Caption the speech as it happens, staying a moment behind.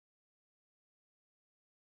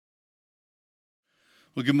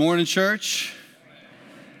Well, good morning, church.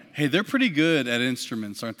 Hey, they're pretty good at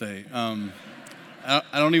instruments, aren't they? I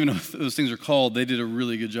don't even know if those things are called. They did a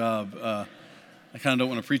really good job. I kind of don't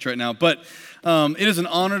want to preach right now, but it is an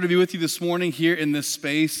honor to be with you this morning here in this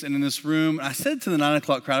space and in this room. I said to the 9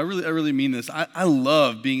 o'clock crowd, I really mean this. I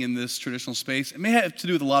love being in this traditional space. It may have to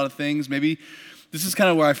do with a lot of things. Maybe this is kind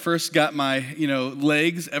of where I first got my,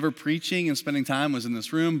 legs ever preaching and spending time was in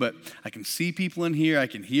this room, but I can see people in here, I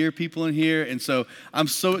can hear people in here, and so I'm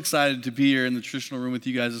so excited to be here in the traditional room with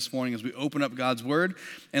you guys this morning as we open up God's Word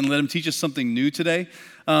and let Him teach us something new today.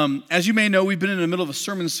 As you may know, we've been in the middle of a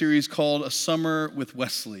sermon series called A Summer with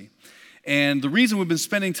Wesley. And the reason we've been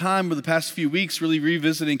spending time over the past few weeks really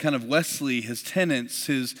revisiting kind of Wesley, his tenets,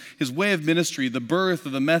 his way of ministry, the birth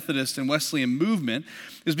of the Methodist and Wesleyan movement,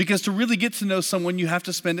 is because to really get to know someone, you have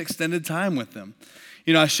to spend extended time with them.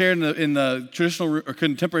 I shared in the traditional or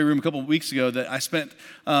contemporary room a couple of weeks ago that I spent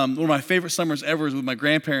one of my favorite summers ever was with my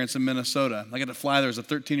grandparents in Minnesota. I got to fly there as a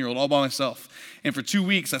 13-year-old all by myself. And for 2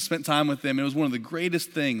 weeks, I spent time with them. It was one of the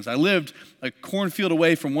greatest things. I lived a cornfield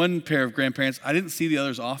away from one pair of grandparents. I didn't see the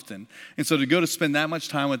others often. And so to go to spend that much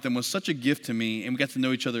time with them was such a gift to me. And we got to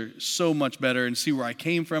know each other so much better and see where I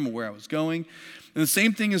came from and where I was going. And the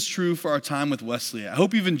same thing is true for our time with Wesley. I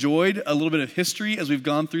hope you've enjoyed a little bit of history as we've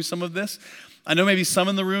gone through some of this. I know maybe some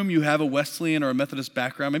in the room, you have a Wesleyan or a Methodist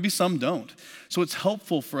background. Maybe some don't. So it's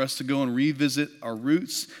helpful for us to go and revisit our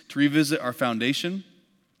roots, to revisit our foundation.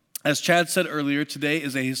 As Chad said earlier, today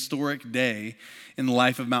is a historic day in the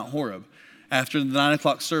life of Mount Horeb. After the 9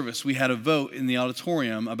 o'clock service, we had a vote in the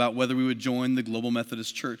auditorium about whether we would join the Global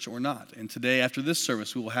Methodist Church or not. And today, after this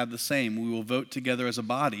service, we will have the same. We will vote together as a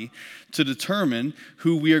body to determine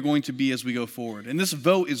who we are going to be as we go forward. And this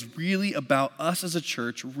vote is really about us as a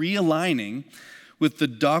church realigning with the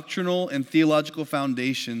doctrinal and theological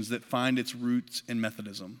foundations that find its roots in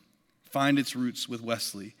Methodism, find its roots with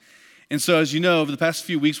Wesley. And so, as you know, over the past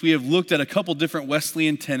few weeks, we have looked at a couple different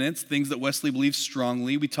Wesleyan tenets, things that Wesley believes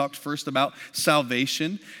strongly. We talked first about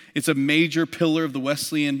salvation. It's a major pillar of the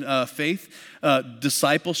Wesleyan faith.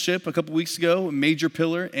 Discipleship a couple weeks ago, a major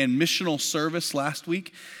pillar, and missional service last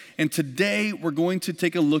week. And today, we're going to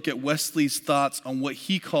take a look at Wesley's thoughts on what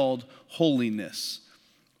he called holiness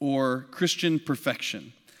or Christian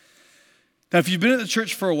perfection. Now, if you've been at the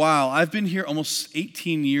church for a while, I've been here almost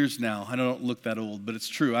 18 years now. I don't look that old, but it's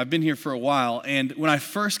true. I've been here for a while, and when I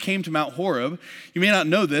first came to Mount Horeb, you may not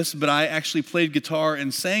know this, but I actually played guitar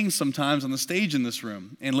and sang sometimes on the stage in this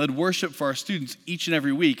room and led worship for our students each and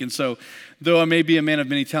every week. And so, though I may be a man of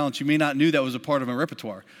many talents, you may not know that was a part of my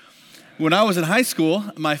repertoire. When I was in high school,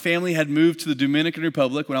 my family had moved to the Dominican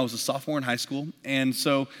Republic when I was a sophomore in high school. And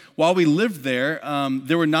so while we lived there,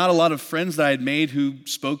 there were not a lot of friends that I had made who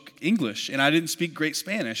spoke English, and I didn't speak great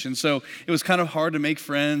Spanish. And so it was kind of hard to make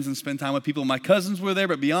friends and spend time with people. My cousins were there,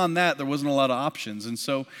 but beyond that, there wasn't a lot of options. And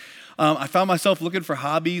so I found myself looking for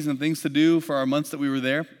hobbies and things to do for our months that we were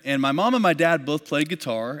there. And my mom and my dad both played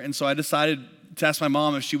guitar, and so I decided to ask my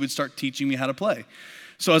mom if she would start teaching me how to play.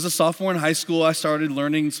 So as a sophomore in high school, I started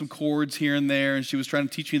learning some chords here and there, and she was trying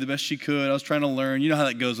to teach me the best she could. I was trying to learn. You know how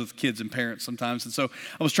that goes with kids and parents sometimes. And so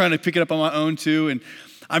I was trying to pick it up on my own too. And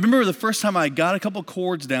I remember the first time I got a couple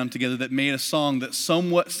chords down together that made a song that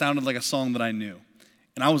somewhat sounded like a song that I knew.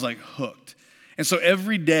 And I was like hooked. And so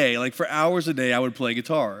every day, like for hours a day, I would play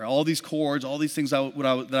guitar. All these chords, all these things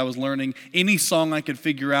that I was learning, any song I could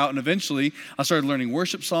figure out. And eventually, I started learning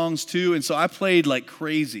worship songs too. And so I played like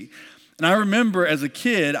crazy. And I remember as a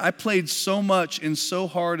kid, I played so much and so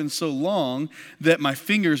hard and so long that my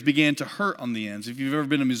fingers began to hurt on the ends. If you've ever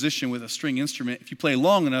been a musician with a string instrument, if you play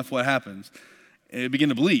long enough, what happens? It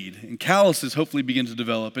begins to bleed, and calluses hopefully begin to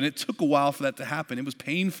develop. And it took a while for that to happen. It was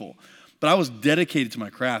painful. But I was dedicated to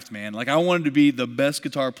my craft, man. Like I wanted to be the best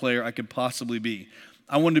guitar player I could possibly be.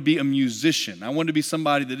 I wanted to be a musician. I wanted to be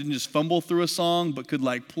somebody that didn't just fumble through a song, but could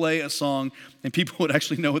like play a song and people would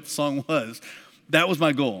actually know what the song was. That was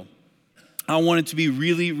my goal. I wanted to be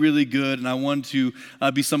really, really good, and I wanted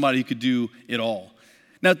to be somebody who could do it all.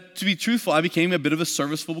 Now, to be truthful, I became a bit of a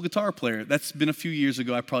serviceable guitar player. That's been a few years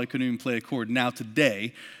ago. I probably couldn't even play a chord now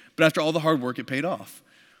today, but after all the hard work, it paid off.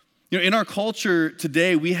 In our culture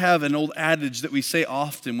today, we have an old adage that we say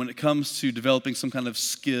often when it comes to developing some kind of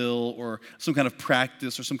skill or some kind of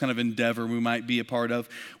practice or some kind of endeavor we might be a part of.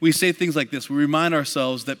 We say things like this. We remind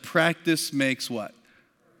ourselves that practice makes what?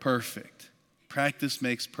 Perfect. Practice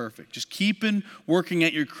makes perfect. Just keep working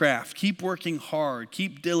at your craft. Keep working hard.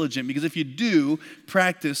 Keep diligent, because if you do,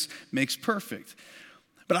 practice makes perfect.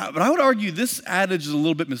 But I would argue this adage is a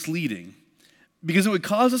little bit misleading, Because it would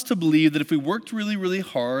cause us to believe that if we worked really, really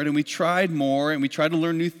hard and we tried more and we tried to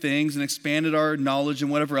learn new things and expanded our knowledge and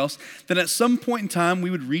whatever else, then at some point in time we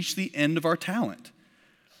would reach the end of our talent.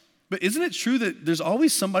 But isn't it true that there's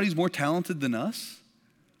always somebody who's more talented than us?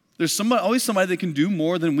 There's always somebody that can do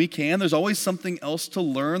more than we can. There's always something else to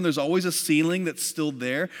learn. There's always a ceiling that's still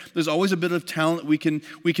there. There's always a bit of talent we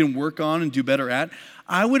can work on and do better at.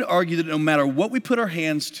 I would argue that no matter what we put our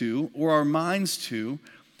hands to or our minds to,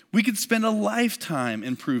 we could spend a lifetime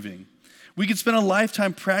improving. We could spend a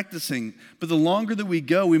lifetime practicing, but the longer that we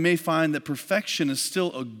go, we may find that perfection is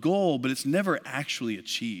still a goal, but it's never actually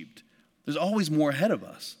achieved. There's always more ahead of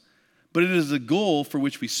us, but it is a goal for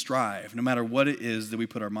which we strive, no matter what it is that we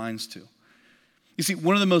put our minds to. You see,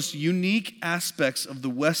 one of the most unique aspects of the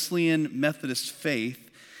Wesleyan Methodist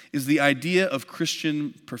faith is the idea of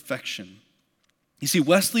Christian perfection. You see,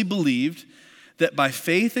 Wesley believed that by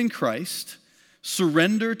faith in Christ,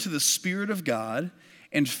 surrender to the Spirit of God,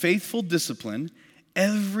 and faithful discipline,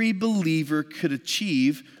 every believer could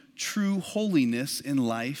achieve true holiness in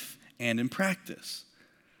life and in practice.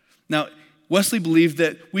 Now, Wesley believed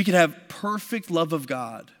that we could have perfect love of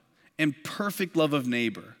God and perfect love of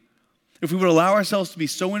neighbor. If we would allow ourselves to be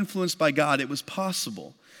so influenced by God, it was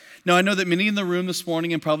possible. Now, I know that many in the room this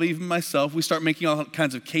morning, and probably even myself, we start making all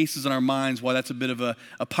kinds of cases in our minds why that's a bit of a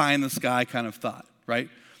pie in the sky kind of thought, right?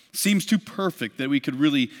 Seems too perfect that we could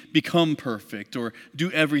really become perfect or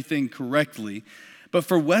do everything correctly. But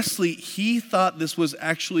for Wesley, he thought this was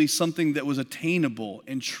actually something that was attainable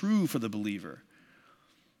and true for the believer.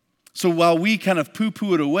 So while we kind of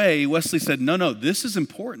poo-poo it away, Wesley said, no, this is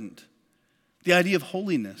important. The idea of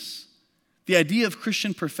holiness, the idea of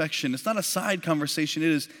Christian perfection, it's not a side conversation, it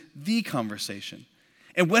is the conversation.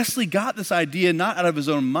 And Wesley got this idea not out of his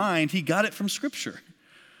own mind, he got it from Scripture.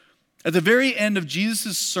 At the very end of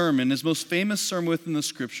Jesus' sermon, his most famous sermon within the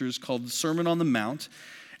Scriptures, called the Sermon on the Mount,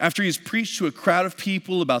 after he's preached to a crowd of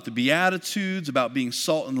people about the Beatitudes, about being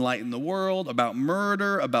salt and light in the world, about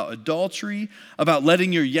murder, about adultery, about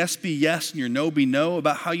letting your yes be yes and your no be no,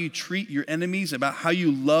 about how you treat your enemies, about how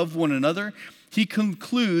you love one another, he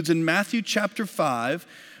concludes in Matthew chapter 5,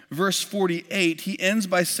 verse 48, he ends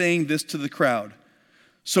by saying this to the crowd.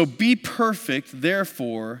 So be perfect,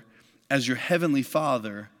 therefore, as your heavenly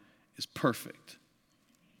Father is perfect.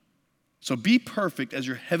 So be perfect as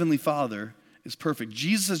your heavenly Father is perfect.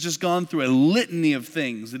 Jesus has just gone through a litany of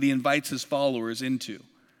things that he invites his followers into.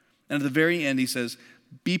 And at the very end, he says,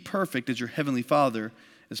 be perfect as your heavenly Father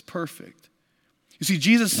is perfect. You see,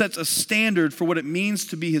 Jesus sets a standard for what it means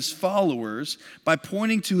to be his followers by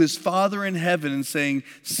pointing to his Father in heaven and saying,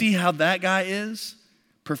 see how that guy is?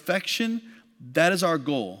 Perfection, that is our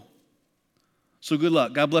goal. So good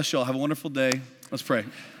luck. God bless you all. Have a wonderful day. Let's pray.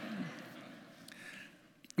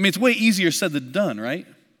 I mean, it's way easier said than done, right?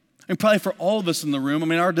 And probably for all of us in the room, I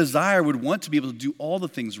mean, our desire would want to be able to do all the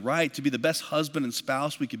things right, to be the best husband and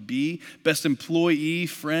spouse we could be, best employee,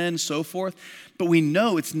 friend, so forth. But we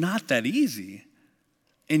know it's not that easy.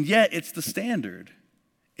 And yet it's the standard.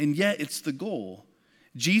 And yet it's the goal.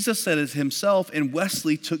 Jesus said it himself, and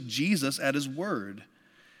Wesley took Jesus at his word.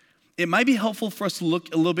 It might be helpful for us to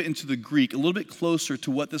look a little bit into the Greek, a little bit closer to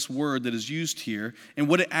what this word that is used here and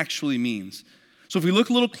what it actually means. So if we look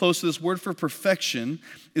a little closer, this word for perfection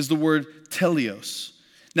is the word teleos.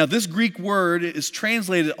 Now, this Greek word is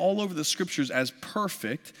translated all over the Scriptures as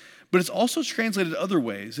perfect, but it's also translated other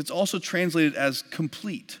ways. It's also translated as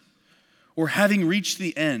complete, or having reached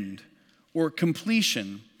the end, or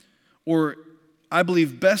completion, or I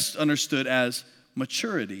believe best understood as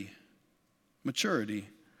maturity. Maturity.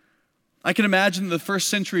 I can imagine the first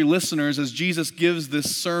century listeners, as Jesus gives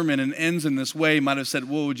this sermon and ends in this way, might have said,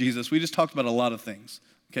 whoa, Jesus, we just talked about a lot of things,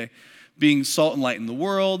 okay? Being salt and light in the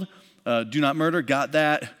world, do not murder, got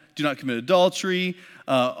that, do not commit adultery,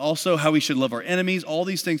 also how we should love our enemies, all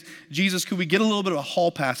these things. Jesus, could we get a little bit of a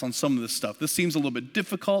hall pass on some of this stuff? This seems a little bit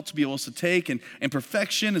difficult to be able to take, and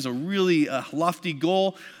perfection is a really lofty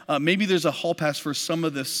goal. Maybe there's a hall pass for some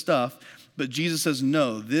of this stuff, but Jesus says,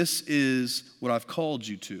 no, this is what I've called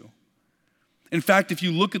you to. In fact, if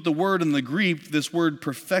you look at the word in the Greek, this word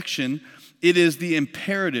perfection, it is the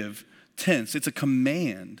imperative tense. It's a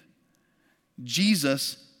command.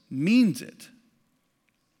 Jesus means it.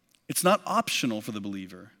 It's not optional for the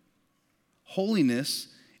believer. Holiness,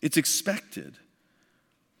 it's expected.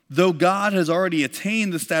 Though God has already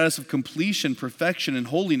attained the status of completion, perfection, and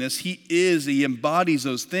holiness, He embodies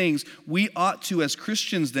those things. We ought to, as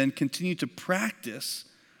Christians then, continue to practice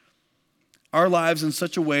our lives in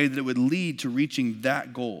such a way that it would lead to reaching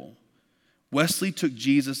that goal. Wesley took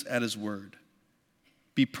Jesus at his word.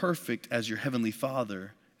 Be perfect as your heavenly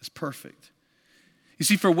Father is perfect. You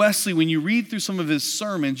see, for Wesley, when you read through some of his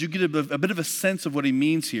sermons, you get a bit of a sense of what he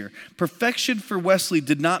means here. Perfection for Wesley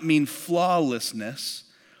did not mean flawlessness,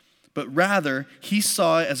 but rather he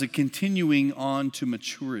saw it as a continuing on to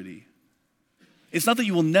maturity. It's not that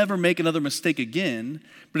you will never make another mistake again,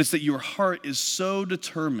 but it's that your heart is so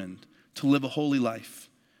determined to live a holy life.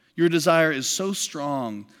 Your desire is so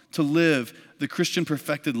strong to live the Christian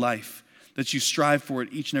perfected life that you strive for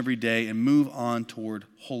it each and every day and move on toward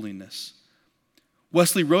holiness.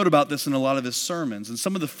 Wesley wrote about this in a lot of his sermons, and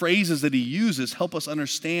some of the phrases that he uses help us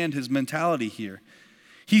understand his mentality here.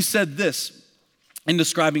 He said this in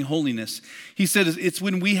describing holiness. He said, it's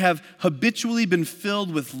when we have habitually been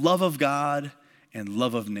filled with love of God and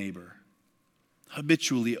love of neighbor.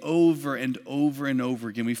 Habitually, over and over and over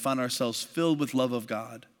again, we find ourselves filled with love of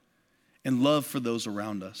God and love for those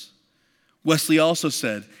around us. Wesley also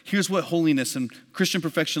said, here's what holiness and Christian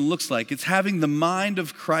perfection looks like. It's having the mind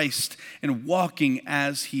of Christ and walking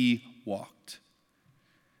as he walked.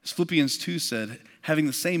 As Philippians 2 said, having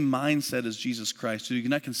the same mindset as Jesus Christ, who did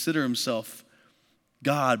not consider himself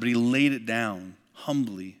God, but he laid it down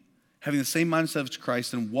humbly, having the same mindset of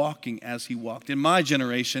Christ and walking as he walked. In my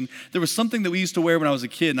generation, there was something that we used to wear when I was a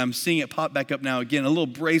kid, and I'm seeing it pop back up now again, a little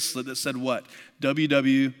bracelet that said what?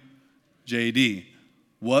 WWJD.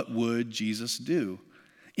 What would Jesus do?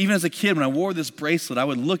 Even as a kid, when I wore this bracelet, I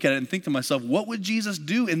would look at it and think to myself, what would Jesus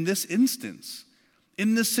do in this instance?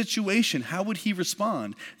 In this situation, how would he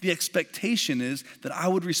respond? The expectation is that I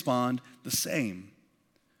would respond the same.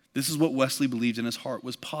 This is what Wesley believed in his heart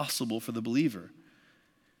was possible for the believer.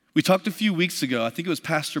 We talked a few weeks ago, I think it was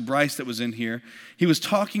Pastor Bryce that was in here. He was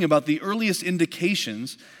talking about the earliest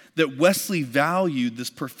indications that Wesley valued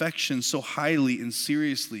this perfection so highly and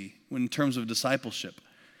seriously in terms of discipleship.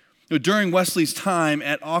 During Wesley's time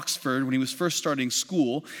at Oxford, when he was first starting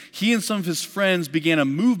school, he and some of his friends began a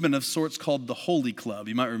movement of sorts called the Holy Club.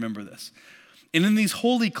 You might remember this. And in these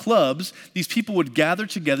holy clubs, these people would gather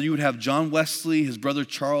together. You would have John Wesley, his brother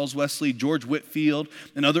Charles Wesley, George Whitefield,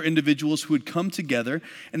 and other individuals who would come together,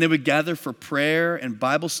 and they would gather for prayer and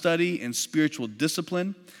Bible study and spiritual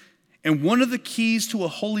discipline. And one of the keys to a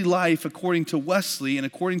holy life, according to Wesley and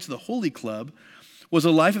according to the Holy Club, was a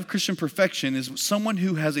life of Christian perfection is someone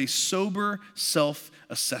who has a sober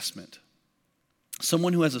self-assessment.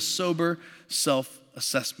 Someone who has a sober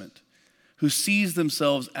self-assessment, who sees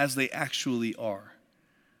themselves as they actually are.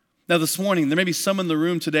 Now this morning, there may be some in the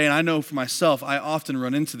room today, and I know for myself, I often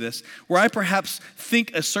run into this, where I perhaps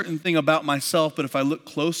think a certain thing about myself, but if I look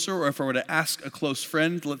closer, or if I were to ask a close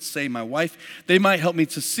friend, let's say my wife, they might help me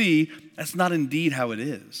to see that's not indeed how it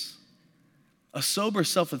is. A sober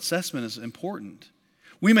self-assessment is important.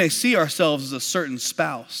 We may see ourselves as a certain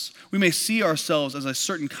spouse. We may see ourselves as a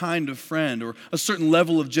certain kind of friend or a certain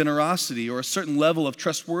level of generosity or a certain level of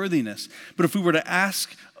trustworthiness. But if we were to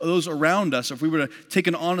ask those around us, or if we were to take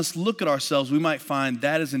an honest look at ourselves, we might find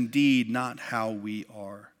that is indeed not how we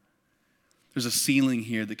are. There's a ceiling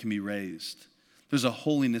here that can be raised. There's a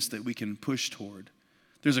holiness that we can push toward.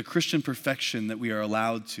 There's a Christian perfection that we are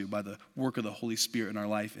allowed to by the work of the Holy Spirit in our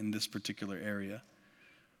life in this particular area.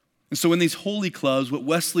 And so in these holy clubs, what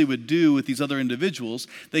Wesley would do with these other individuals,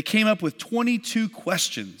 they came up with 22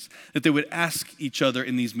 questions that they would ask each other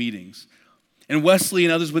in these meetings. And Wesley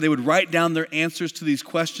and others, they would write down their answers to these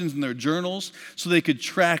questions in their journals so they could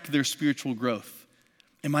track their spiritual growth.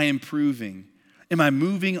 Am I improving? Am I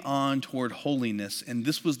moving on toward holiness? And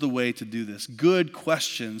this was the way to do this. Good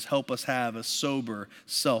questions help us have a sober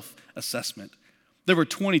self-assessment. There were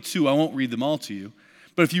 22. I won't read them all to you.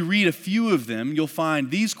 But if you read a few of them, you'll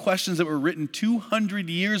find these questions that were written 200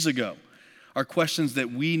 years ago are questions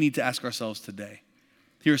that we need to ask ourselves today.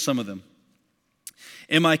 Here are some of them.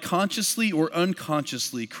 Am I consciously or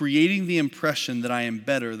unconsciously creating the impression that I am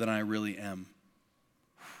better than I really am?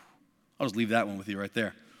 I'll just leave that one with you right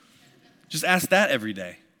there. Just ask that every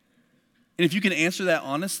day. And if you can answer that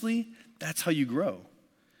honestly, that's how you grow.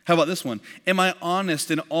 How about this one? Am I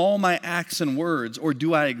honest in all my acts and words, or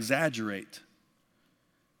do I exaggerate?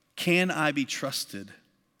 Can I be trusted?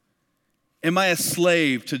 Am I a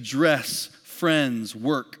slave to dress, friends,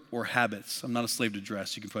 work, or habits? I'm not a slave to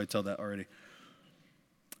dress. You can probably tell that already.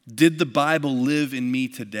 Did the Bible live in me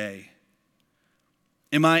today?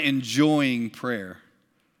 Am I enjoying prayer?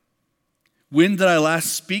 When did I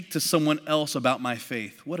last speak to someone else about my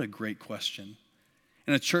faith? What a great question.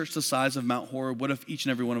 In a church the size of Mount Horeb, what if each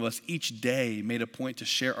and every one of us each day made a point to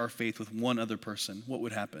share our faith with one other person? What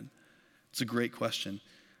would happen? It's a great question.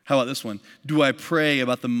 How about this one? Do I pray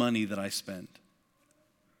about the money that I spend?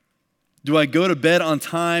 Do I go to bed on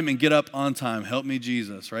time and get up on time? Help me,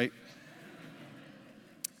 Jesus, right?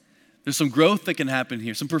 There's some growth that can happen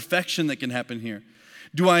here, some perfection that can happen here.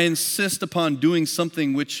 Do I insist upon doing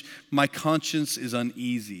something which my conscience is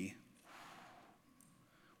uneasy?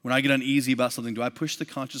 When I get uneasy about something, do I push the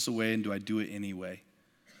conscience away and do I do it anyway?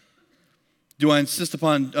 Do I insist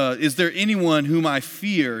upon, is there anyone whom I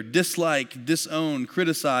fear, dislike, disown,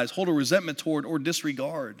 criticize, hold a resentment toward, or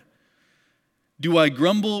disregard? Do I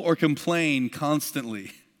grumble or complain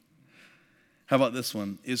constantly? How about this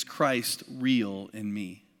one? Is Christ real in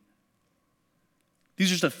me? These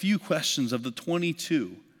are just a few questions of the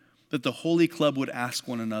 22 that the Holy Club would ask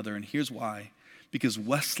one another, and here's why. Because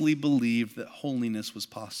Wesley believed that holiness was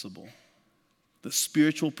possible. That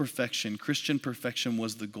spiritual perfection, Christian perfection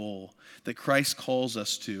was the goal that Christ calls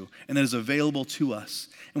us to and that is available to us.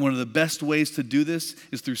 And one of the best ways to do this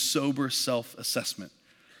is through sober self-assessment.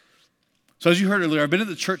 So as you heard earlier, I've been at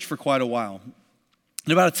the church for quite a while.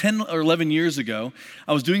 And about 10 or 11 years ago,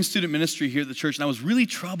 I was doing student ministry here at the church, and I was really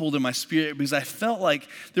troubled in my spirit because I felt like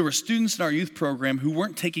there were students in our youth program who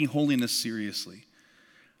weren't taking holiness seriously.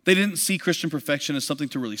 They didn't see Christian perfection as something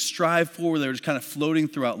to really strive for. They were just kind of floating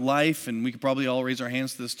throughout life, and we could probably all raise our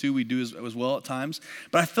hands to this too. We do as well at times.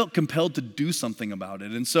 But I felt compelled to do something about it.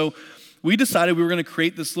 And so we decided we were going to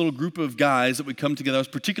create this little group of guys that would come together. I was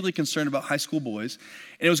particularly concerned about high school boys,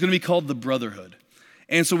 and it was going to be called the Brotherhood.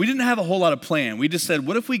 And so we didn't have a whole lot of plan. We just said,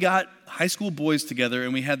 what if we got high school boys together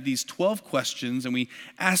and we had these 12 questions and we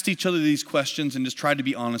asked each other these questions and just tried to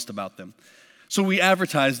be honest about them. So we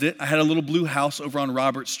advertised it. I had a little blue house over on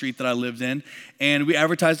Robert Street that I lived in, and we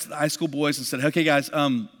advertised to the high school boys and said, okay guys,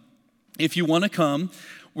 if you want to come,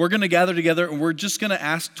 we're going to gather together and we're just going to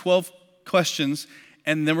ask 12 questions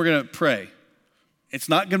and then we're going to pray. It's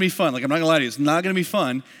not going to be fun. Like, I'm not going to lie to you. It's not going to be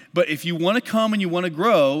fun. But if you want to come and you want to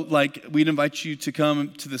grow, like, we'd invite you to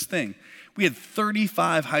come to this thing. We had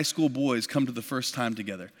 35 high school boys come to the first time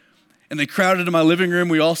together. And they crowded into my living room.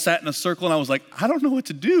 We all sat in a circle, and I was like, I don't know what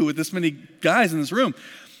to do with this many guys in this room.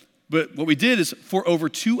 But what we did is for over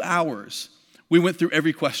 2 hours, we went through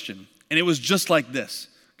every question. And it was just like this.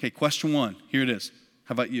 Okay, question 1, here it is.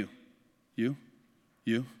 How about you? You?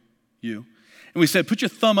 You? You? And we said, put your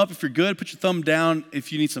thumb up if you're good, put your thumb down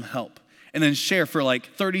if you need some help. And then share for like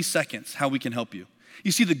 30 seconds how we can help you.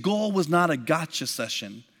 You see, the goal was not a gotcha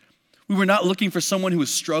session. We were not looking for someone who was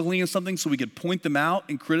struggling in something so we could point them out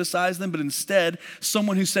and criticize them, but instead,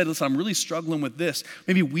 someone who said, listen, I'm really struggling with this,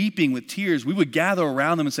 maybe weeping with tears. We would gather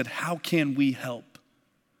around them and said, how can we help?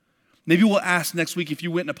 Maybe we'll ask next week if you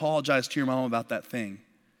went and apologized to your mom about that thing.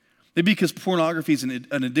 Maybe because pornography is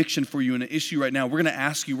an addiction for you and an issue right now, we're going to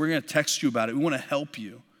ask you, we're going to text you about it. We want to help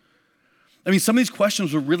you. I mean, some of these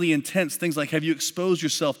questions were really intense. Things like, have you exposed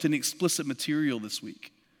yourself to any explicit material this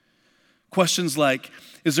week? Questions like,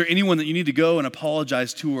 is there anyone that you need to go and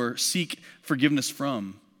apologize to or seek forgiveness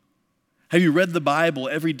from? Have you read the Bible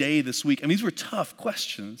every day this week? I mean, these were tough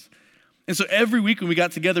questions. And so every week when we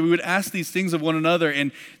got together, we would ask these things of one another,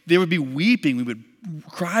 and there would be weeping. We would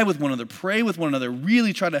cry with one another, pray with one another,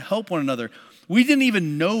 really try to help one another. We didn't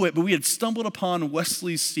even know it, but we had stumbled upon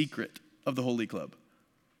Wesley's secret of the Holy Club.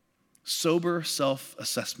 Sober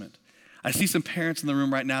self-assessment. I see some parents in the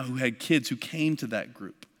room right now who had kids who came to that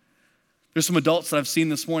group. There's some adults that I've seen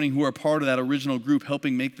this morning who are part of that original group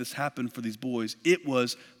helping make this happen for these boys. It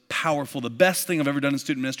was powerful. The best thing I've ever done in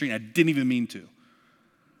student ministry, and I didn't even mean to.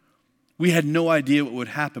 We had no idea what would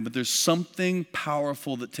happen, but there's something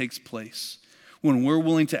powerful that takes place when we're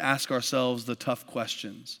willing to ask ourselves the tough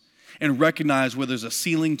questions and recognize where there's a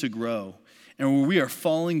ceiling to grow and where we are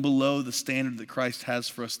falling below the standard that Christ has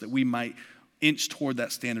for us, that we might inch toward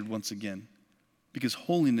that standard once again, because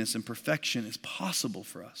holiness and perfection is possible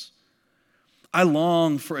for us. I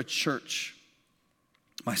long for a church,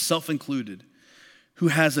 myself included, who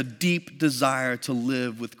has a deep desire to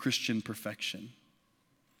live with Christian perfection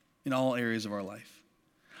in all areas of our life.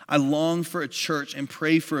 I long for a church and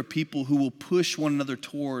pray for a people who will push one another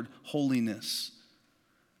toward holiness.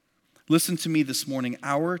 Listen to me this morning.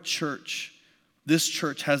 Our church, this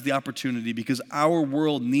church has the opportunity because our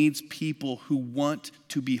world needs people who want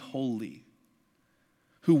to be holy,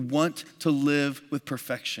 who want to live with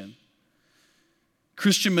perfection.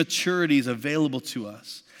 Christian maturity is available to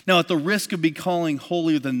us. Now, at the risk of being calling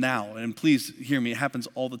holier than thou, and please hear me, it happens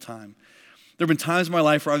all the time. There have been times in my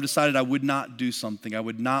life where I've decided I would not do something, I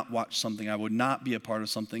would not watch something, I would not be a part of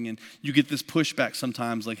something, and you get this pushback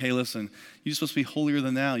sometimes like, hey, listen, you're supposed to be holier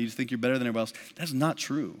than thou, you just think you're better than everybody else. That's not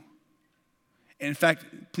true. And in fact,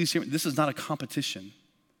 please hear me, this is not a competition.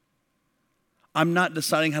 I'm not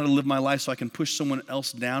deciding how to live my life so I can push someone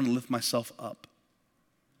else down and lift myself up.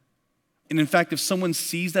 And in fact, if someone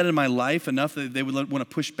sees that in my life enough that they would want to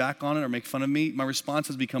push back on it or make fun of me, my response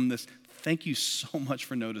has become this: thank you so much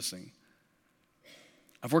for noticing.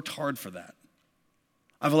 I've worked hard for that.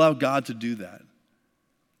 I've allowed God to do that.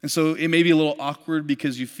 And so it may be a little awkward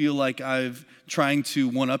because you feel like I've trying to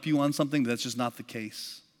one-up you on something, but that's just not the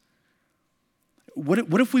case.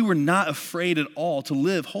 What if we were not afraid at all to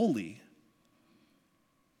live holy?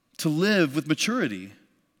 To live with maturity?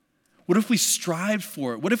 What if we strived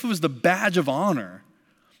for it? What if it was the badge of honor?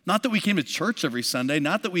 Not that we came to church every Sunday,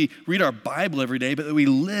 not that we read our Bible every day, but that we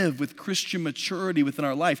live with Christian maturity within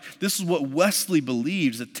our life. This is what Wesley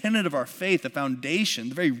believes, the tenet of our faith, the foundation,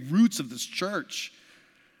 the very roots of this church.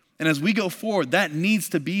 And as we go forward, that needs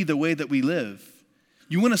to be the way that we live.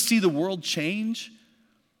 You want to see the world change?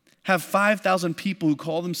 Have 5,000 people who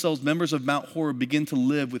call themselves members of Mount Horeb begin to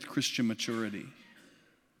live with Christian maturity,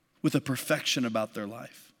 with a perfection about their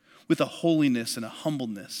life, with a holiness and a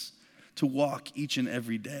humbleness to walk each and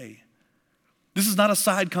every day. This is not a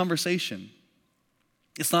side conversation.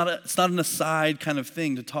 It's not an aside kind of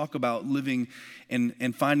thing to talk about living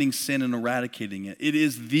and finding sin and eradicating it. It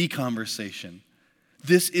is the conversation.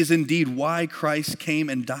 This is indeed why Christ came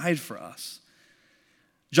and died for us.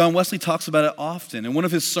 John Wesley talks about it often in one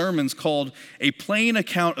of his sermons called A Plain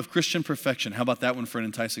Account of Christian Perfection. How about that one for an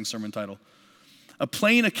enticing sermon title? A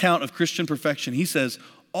Plain Account of Christian Perfection. He says,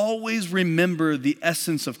 always remember the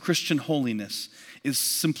essence of Christian holiness is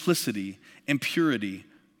simplicity and purity,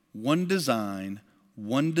 one design,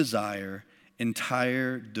 one desire,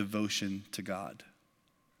 entire devotion to God.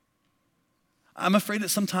 I'm afraid that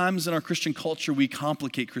sometimes in our Christian culture, we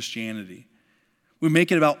complicate Christianity. We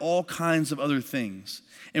make it about all kinds of other things.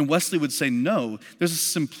 And Wesley would say, no, there's a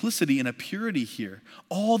simplicity and a purity here.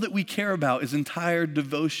 All that we care about is entire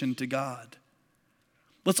devotion to God.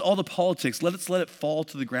 Let's all the politics, let it fall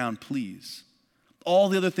to the ground, please. All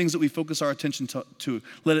the other things that we focus our attention to,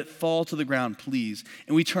 let it fall to the ground, please.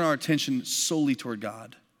 And we turn our attention solely toward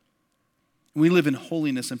God. And we live in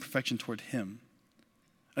holiness and perfection toward Him.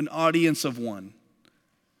 An audience of one.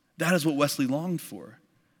 That is what Wesley longed for.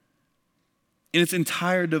 In its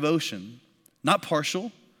entire devotion, not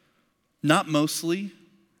partial, not mostly,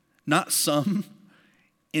 not some,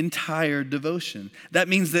 entire devotion. That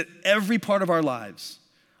means that every part of our lives,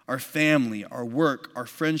 our family, our work, our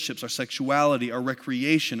friendships, our sexuality, our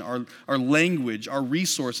recreation, our language, our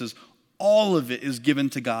resources, all of it is given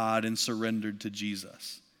to God and surrendered to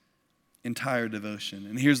Jesus. Entire devotion.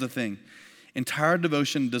 And here's the thing. Entire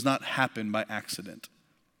devotion does not happen by accident.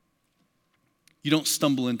 You don't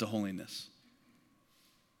stumble into holiness.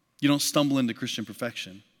 You don't stumble into Christian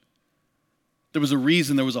perfection. There was a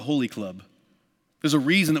reason there was a holy club. There's a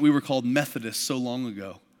reason that we were called Methodists so long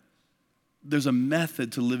ago. There's a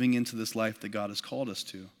method to living into this life that God has called us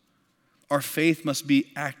to. Our faith must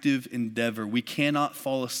be active endeavor. We cannot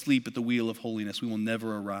fall asleep at the wheel of holiness. We will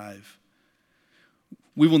never arrive.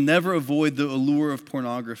 We will never avoid the allure of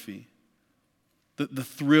pornography, the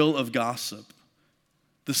thrill of gossip,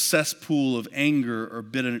 the cesspool of anger or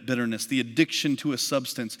bitterness, the addiction to a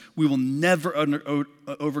substance. We will never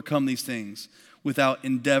overcome these things without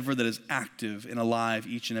endeavor that is active and alive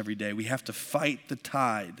each and every day. We have to fight the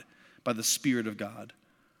tide by the Spirit of God.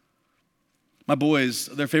 My boys,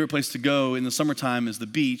 their favorite place to go in the summertime is the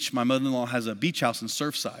beach. My mother-in-law has a beach house in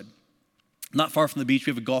Surfside. Not far from the beach,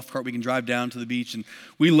 we have a golf cart we can drive down to the beach, and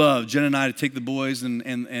we love, Jen and I, to take the boys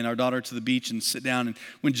and our daughter to the beach and sit down. And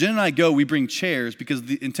when Jen and I go, we bring chairs because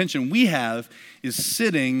the intention we have is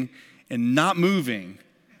sitting and not moving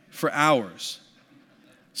for hours.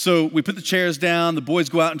 So we put the chairs down, the boys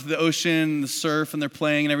go out into the ocean, the surf, and they're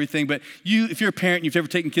playing and everything. But if you're a parent and you've ever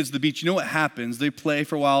taken kids to the beach, you know what happens. They play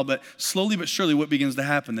for a while, but slowly but surely what begins to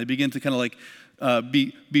happen? They begin to kind of like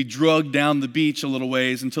be drugged down the beach a little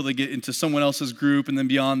ways until they get into someone else's group and then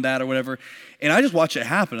beyond that or whatever. And I just watch it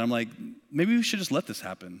happen. I'm like, maybe we should just let this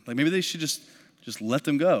happen. Like maybe they should just let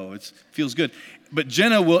them go. It feels good. But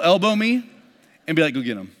Jenna will elbow me and be like, go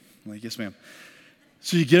get them. I'm like, yes, ma'am.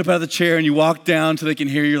 So you get up out of the chair and you walk down till they can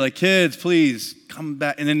hear you. You're like, kids, please come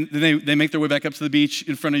back. And then they make their way back up to the beach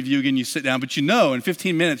in front of you again. You sit down. But in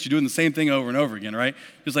 15 minutes, you're doing the same thing over and over again, right?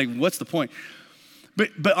 It's like, what's the point?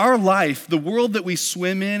 But our life, the world that we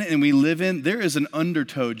swim in and we live in, there is an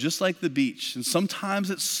undertow just like the beach. And sometimes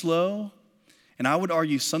it's slow. And I would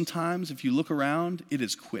argue sometimes if you look around, it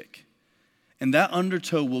is quick. And that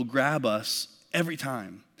undertow will grab us every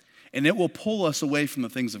time. And it will pull us away from the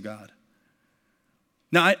things of God.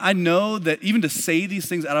 Now, I know that even to say these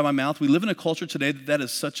things out of my mouth, we live in a culture today that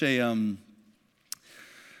is such a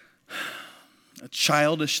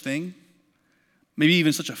childish thing, maybe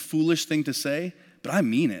even such a foolish thing to say, but I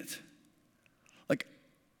mean it. Like,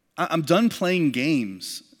 I'm done playing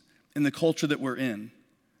games in the culture that we're in.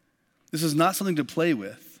 This is not something to play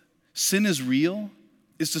with. Sin is real,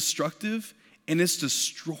 it's destructive, and it's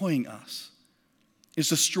destroying us. It's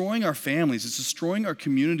destroying our families. It's destroying our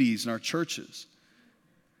communities and our churches.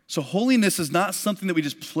 So holiness is not something that we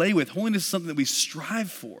just play with. Holiness is something that we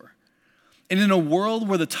strive for. And in a world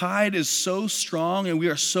where the tide is so strong and we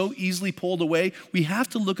are so easily pulled away, we have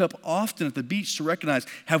to look up often at the beach to recognize,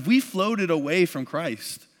 have we floated away from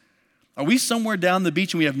Christ? Are we somewhere down the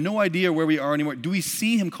beach and we have no idea where we are anymore? Do we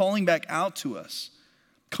see him calling back out to us?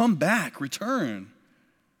 Come back, return.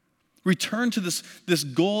 Return to this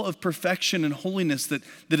goal of perfection and holiness that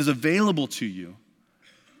is available to you.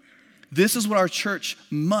 This is what our church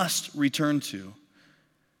must return to.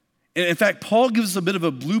 And in fact, Paul gives us a bit of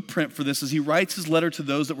a blueprint for this as he writes his letter to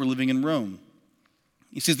those that were living in Rome.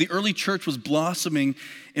 He says the early church was blossoming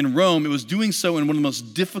in Rome. It was doing so in one of the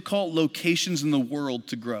most difficult locations in the world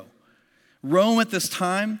to grow. Rome at this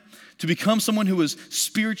time, to become someone who was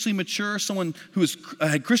spiritually mature, someone who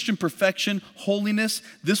had Christian perfection, holiness,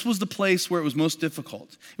 this was the place where it was most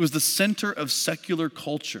difficult. It was the center of secular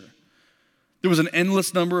culture. There was an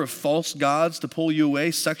endless number of false gods to pull you away.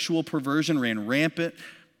 Sexual perversion ran rampant.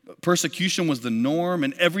 Persecution was the norm,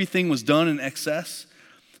 and everything was done in excess.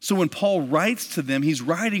 So when Paul writes to them, he's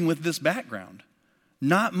writing with this background,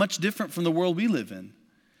 not much different from the world we live in.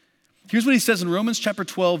 Here's what he says in Romans chapter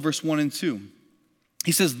 12, verse 1 and 2.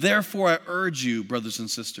 He says, therefore I urge you, brothers and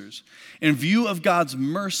sisters, in view of God's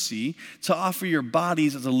mercy, to offer your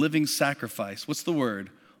bodies as a living sacrifice. What's the word?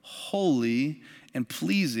 Holy and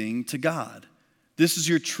pleasing to God. This is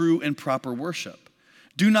your true and proper worship.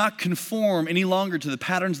 Do not conform any longer to the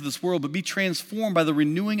patterns of this world, but be transformed by the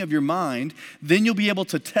renewing of your mind. Then you'll be able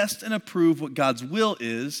to test and approve what God's will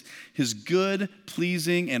is, his good,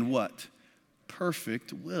 pleasing, and what?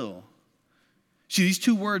 Perfect will. See, these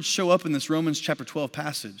two words show up in this Romans chapter 12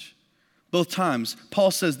 passage. Both times,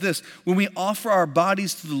 Paul says this, when we offer our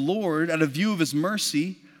bodies to the Lord out of view of his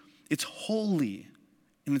mercy, it's holy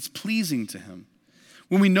and it's pleasing to him.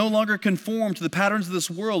 When we no longer conform to the patterns of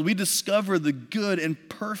this world, we discover the good and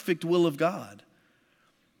perfect will of God.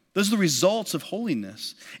 Those are the results of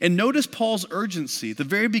holiness. And notice Paul's urgency at the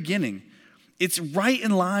very beginning. It's right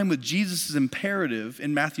in line with Jesus' imperative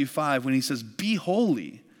in Matthew 5 when he says, be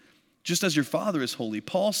holy, just as your Father is holy.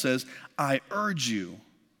 Paul says, I urge you,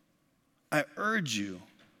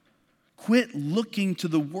 quit looking to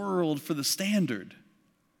the world for the standard.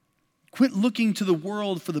 Quit looking to the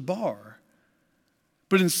world for the bar.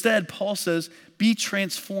 But instead, Paul says, be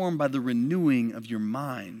transformed by the renewing of your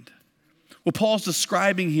mind. What Paul's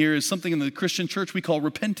describing here is something in the Christian church we call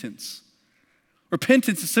repentance.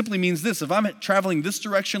 Repentance simply means this. If I'm traveling this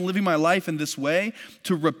direction, living my life in this way,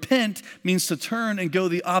 to repent means to turn and go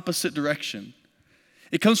the opposite direction.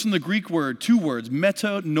 It comes from the Greek word, two words,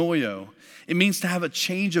 metanoio. It means to have a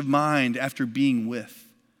change of mind after being with.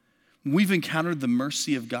 When we've encountered the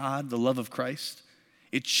mercy of God, the love of Christ,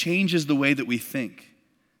 it changes the way that we think.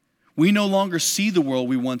 We no longer see the world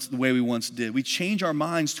the way we once did. We change our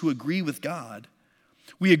minds to agree with God.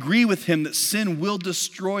 We agree with him that sin will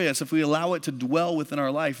destroy us if we allow it to dwell within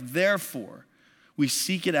our life. Therefore, we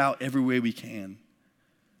seek it out every way we can.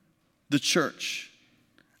 The church,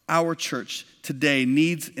 our church today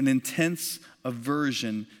needs an intense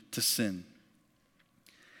aversion to sin.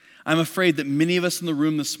 I'm afraid that many of us in the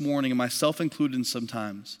room this morning, and myself included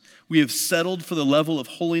sometimes, we have settled for the level of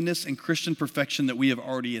holiness and Christian perfection that we have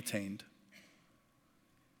already attained.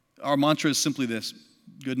 Our mantra is simply this: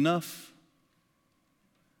 good enough.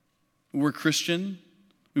 We're Christian.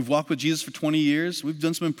 We've walked with Jesus for 20 years. We've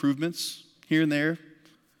done some improvements here and there.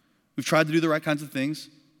 We've tried to do the right kinds of things.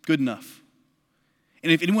 Good enough.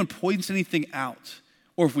 And if anyone points anything out,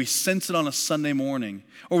 or if we sense it on a Sunday morning,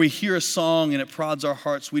 or we hear a song and it prods our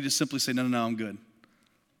hearts, we just simply say, no, I'm good.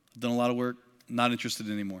 I've done a lot of work. Not interested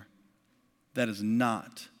anymore. That is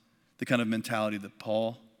not the kind of mentality that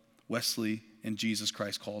Paul, Wesley, and Jesus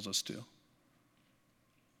Christ calls us to.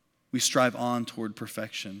 We strive on toward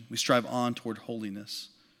perfection. We strive on toward holiness.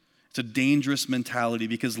 It's a dangerous mentality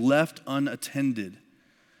because left unattended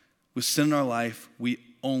with sin in our life, we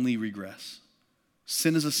only regress.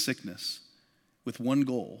 Sin is a sickness with one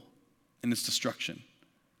goal, and it's destruction.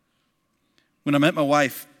 When I met my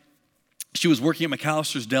wife, she was working at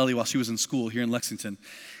McAllister's Deli while she was in school here in Lexington.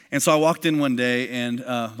 And so I walked in one day, and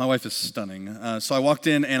my wife is stunning. So I walked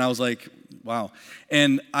in, and I was like, wow.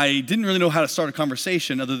 And I didn't really know how to start a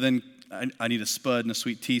conversation other than I need a spud and a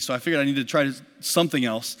sweet tea. So I figured I needed to try something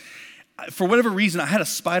else. For whatever reason, I had a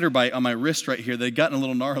spider bite on my wrist right here that had gotten a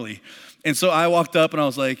little gnarly. And so I walked up, and I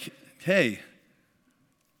was like, hey,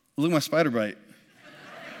 look at my spider bite.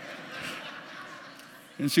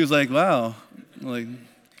 And she was like, wow, like,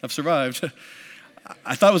 I've survived.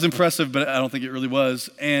 I thought it was impressive, but I don't think it really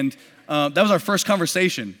was. And that was our first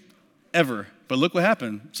conversation ever, but look what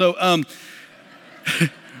happened. So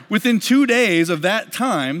within 2 days of that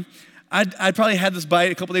time, I'd probably had this bite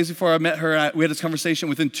a couple days before I met her. We had this conversation.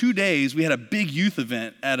 Within 2 days, we had a big youth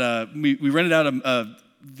event we rented out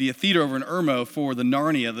the theater over in Irmo for the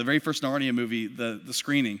Narnia, the very first Narnia movie, the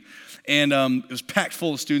screening. And it was packed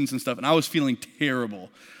full of students and stuff, and I was feeling terrible.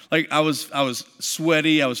 Like I was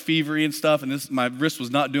sweaty, I was fevery and stuff, and my wrist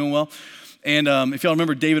was not doing well. And if y'all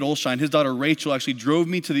remember David Olshine, his daughter Rachel actually drove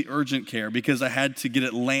me to the urgent care because I had to get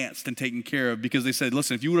it lanced and taken care of because they said,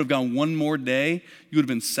 listen, if you would have gone one more day, you would have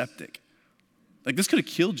been septic. Like this could have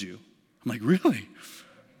killed you. I'm like, really?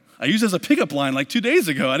 I used it as a pickup line like 2 days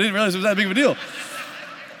ago. I didn't realize it was that big of a deal.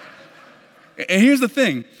 And here's the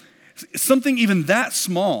thing. Something even that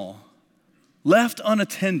small, left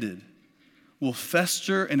unattended, will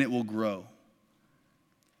fester and it will grow.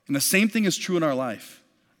 And the same thing is true in our life.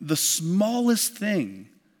 The smallest thing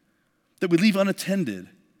that we leave unattended,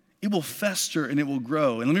 it will fester and it will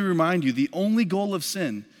grow. And let me remind you, the only goal of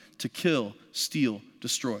sin, to kill, steal,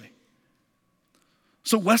 destroy.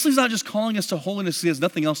 So Wesley's not just calling us to holiness because he has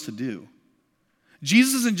nothing else to do.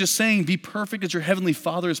 Jesus isn't just saying be perfect as your heavenly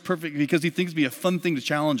Father is perfect because he thinks it'd be a fun thing to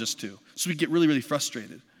challenge us to. So we get really, really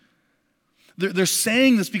frustrated. They're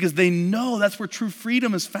saying this because they know that's where true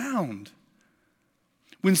freedom is found.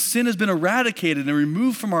 When sin has been eradicated and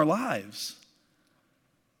removed from our lives.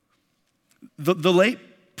 The late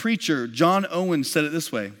preacher, John Owen, said it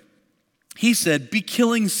this way. He said, be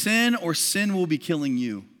killing sin or sin will be killing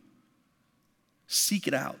you. Seek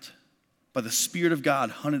it out. By the Spirit of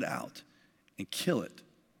God, hunt it out and kill it.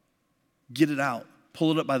 Get it out.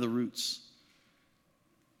 Pull it up by the roots.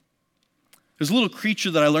 There's a little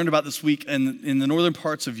creature that I learned about this week in the northern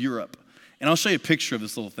parts of Europe. And I'll show you a picture of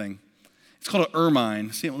this little thing. It's called an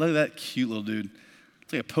ermine. See, look at that cute little dude.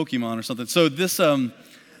 It's like a Pokemon or something. So this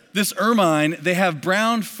ermine, they have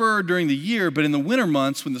brown fur during the year, but in the winter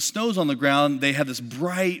months when the snow's on the ground, they have this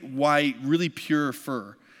bright white, really pure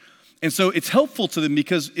fur. And so it's helpful to them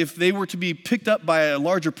because if they were to be picked up by a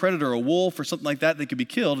larger predator, a wolf or something like that, they could be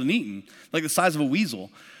killed and eaten, like the size of a weasel.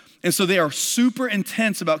 And so they are super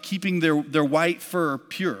intense about keeping their white fur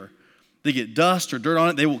pure. They get dust or dirt on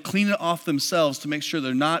it, they will clean it off themselves to make sure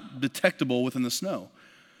they're not detectable within the snow.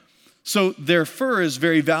 So their fur is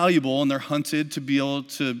very valuable and they're hunted to be able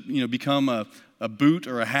to, become a boot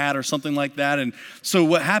or a hat or something like that. And so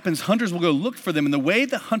what happens, hunters will go look for them, and the way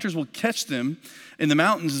that hunters will catch them in the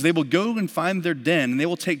mountains is they will go and find their den, and they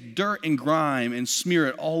will take dirt and grime and smear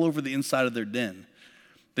it all over the inside of their den.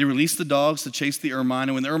 They release the dogs to chase the ermine,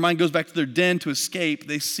 and when the ermine goes back to their den to escape,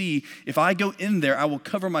 they see, if I go in there, I will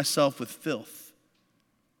cover myself with filth.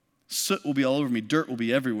 Soot will be all over me, dirt will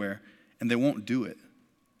be everywhere, and they won't do it.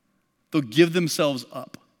 They'll give themselves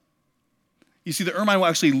up. You see, the ermine will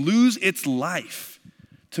actually lose its life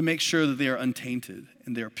to make sure that they are untainted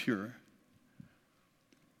and they are pure.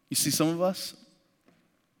 You see, some of us,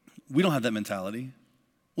 we don't have that mentality.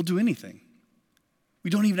 We'll do anything. We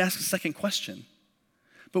don't even ask a second question.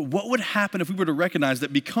 But what would happen if we were to recognize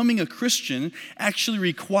that becoming a Christian actually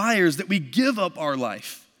requires that we give up our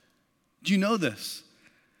life? Do you know this?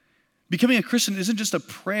 Becoming a Christian isn't just a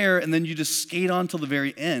prayer and then you just skate on till the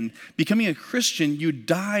very end. Becoming a Christian, you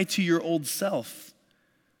die to your old self.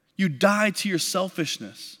 You die to your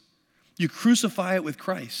selfishness. You crucify it with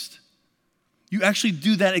Christ. You actually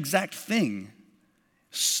do that exact thing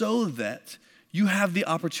so that you have the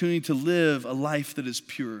opportunity to live a life that is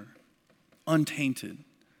pure, untainted,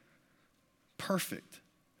 perfect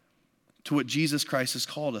to what Jesus Christ has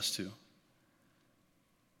called us to.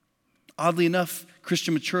 Oddly enough,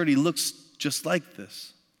 Christian maturity looks just like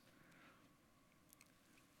this.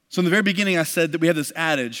 So in the very beginning, I said that we have this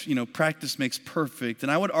adage, practice makes perfect.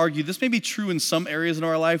 And I would argue this may be true in some areas in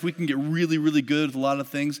our life. We can get really, really good with a lot of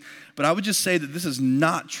things. But I would just say that this is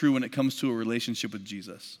not true when it comes to a relationship with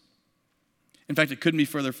Jesus. In fact, it couldn't be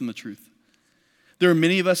further from the truth. There are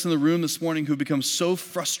many of us in the room this morning who have become so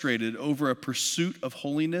frustrated over a pursuit of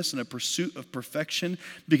holiness and a pursuit of perfection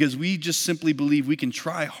because we just simply believe we can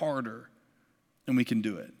try harder and we can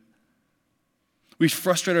do it. We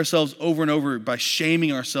frustrate ourselves over and over by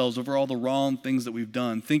shaming ourselves over all the wrong things that we've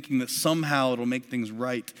done, thinking that somehow it'll make things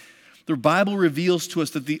right. The Bible reveals to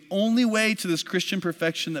us that the only way to this Christian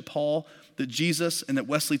perfection that Jesus, and that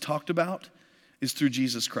Wesley talked about is through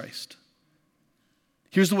Jesus Christ.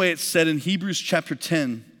 Here's the way it's said in Hebrews chapter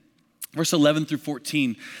 10, verse 11 through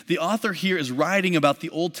 14. The author here is writing about the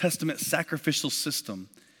Old Testament sacrificial system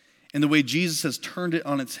and the way Jesus has turned it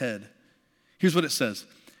on its head. Here's what it says.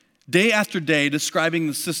 Day after day, describing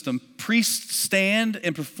the system, priests stand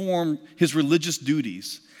and perform his religious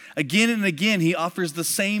duties. Again and again, he offers the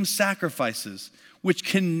same sacrifices which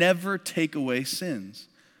can never take away sins.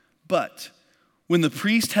 But when the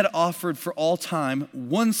priest had offered for all time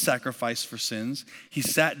one sacrifice for sins, he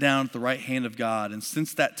sat down at the right hand of God, and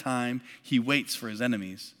since that time he waits for his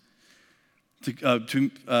enemies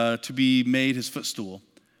to be made his footstool.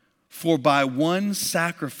 For by one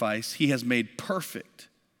sacrifice he has made perfect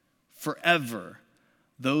forever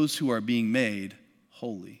those who are being made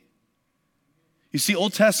holy. You see,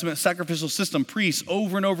 Old Testament sacrificial system, priests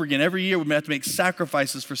over and over again, every year would have to make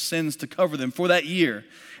sacrifices for sins to cover them for that year.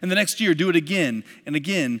 And the next year, do it again and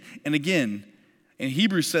again and again. And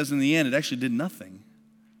Hebrews says in the end, it actually did nothing.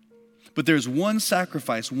 But there's one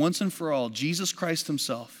sacrifice, once and for all, Jesus Christ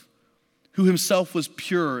himself, who himself was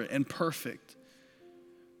pure and perfect,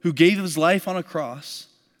 who gave his life on a cross.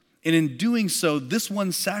 And in doing so, this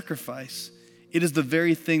one sacrifice, it is the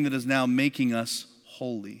very thing that is now making us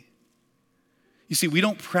holy. You see, we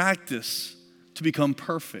don't practice to become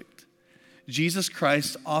perfect. Jesus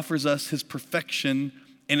Christ offers us his perfection,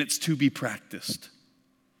 and it's to be practiced.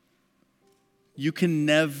 You can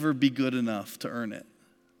never be good enough to earn it.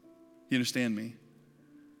 You understand me?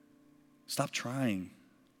 Stop trying.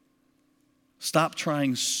 Stop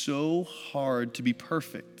trying so hard to be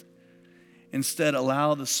perfect. Instead,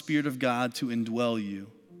 allow the Spirit of God to indwell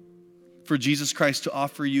you. For Jesus Christ to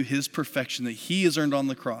offer you his perfection that he has earned on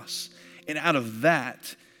the cross. And out of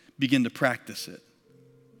that, begin to practice it.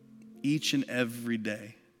 Each and every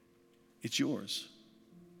day. It's yours.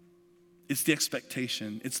 It's the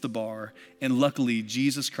expectation. It's the bar. And luckily,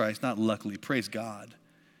 Jesus Christ, not luckily, praise God,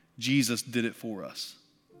 Jesus did it for us.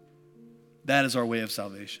 That is our way of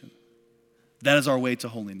salvation. That is our way to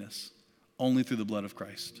holiness. Only through the blood of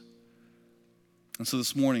Christ. And so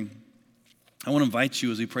this morning, I want to invite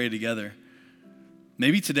you as we pray together.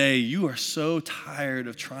 Maybe today you are so tired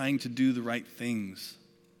of trying to do the right things,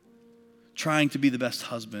 trying to be the best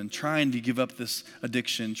husband, trying to give up this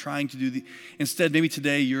addiction, instead, maybe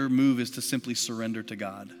today your move is to simply surrender to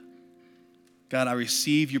God. God, I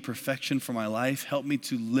receive your perfection for my life. Help me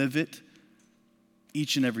to live it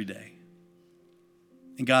each and every day.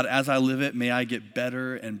 And God, as I live it, may I get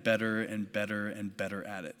better and better and better and better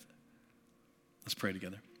at it. Let's pray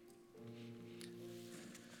together.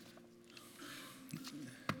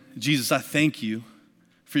 Jesus, I thank you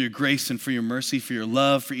for your grace and for your mercy, for your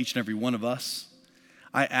love for each and every one of us.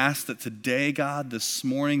 I ask that today, God, this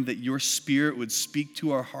morning, that your Spirit would speak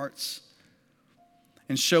to our hearts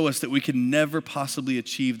and show us that we can never possibly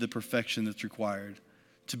achieve the perfection that's required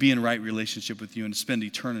to be in right relationship with you and to spend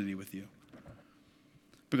eternity with you.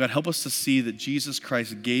 But God, help us to see that Jesus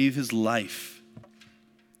Christ gave his life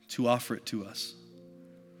to offer it to us.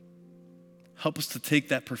 Help us to take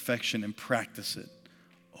that perfection and practice it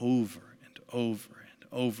over and over and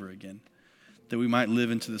over again, that we might live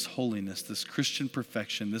into this holiness, this Christian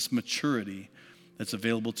perfection, this maturity that's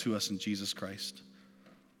available to us in Jesus Christ.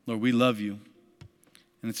 Lord, we love you,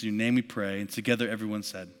 and it's in your name we pray, and together everyone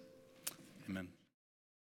said, amen.